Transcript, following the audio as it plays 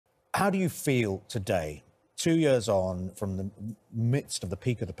How do you feel today, 2 years on from the midst of the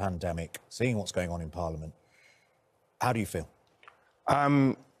peak of the pandemic, seeing what's going on in Parliament? How do you feel?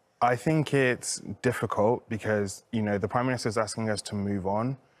 I think it's difficult because, the Prime Minister is asking us to move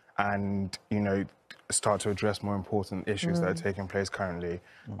on and, start to address more important issues that are taking place currently.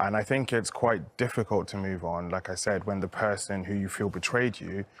 And I think it's quite difficult to move on, like I said, when the person who you feel betrayed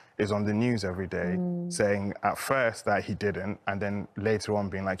you is on the news every day saying at first that he didn't and then later on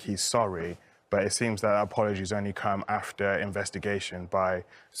being like he's sorry. But it seems that apologies only come after investigation by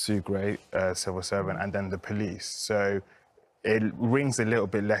Sue Gray, civil servant, and then the police. So it rings a little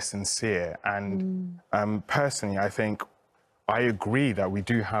bit less sincere. And personally, I think I agree that we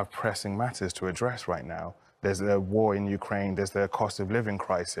do have pressing matters to address right now. There's the war in Ukraine, there's the cost of living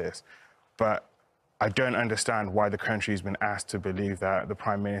crisis. But I don't understand why the country's been asked to believe that the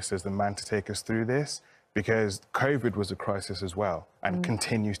Prime Minister is the man to take us through this, because COVID was a crisis as well and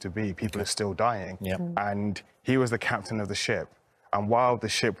continues to be. People are still dying. And he was the captain of the ship. And while the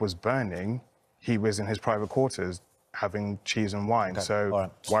ship was burning, he was in his private quarters having cheese and wine.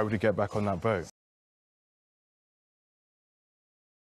 So why would he get back on that boat?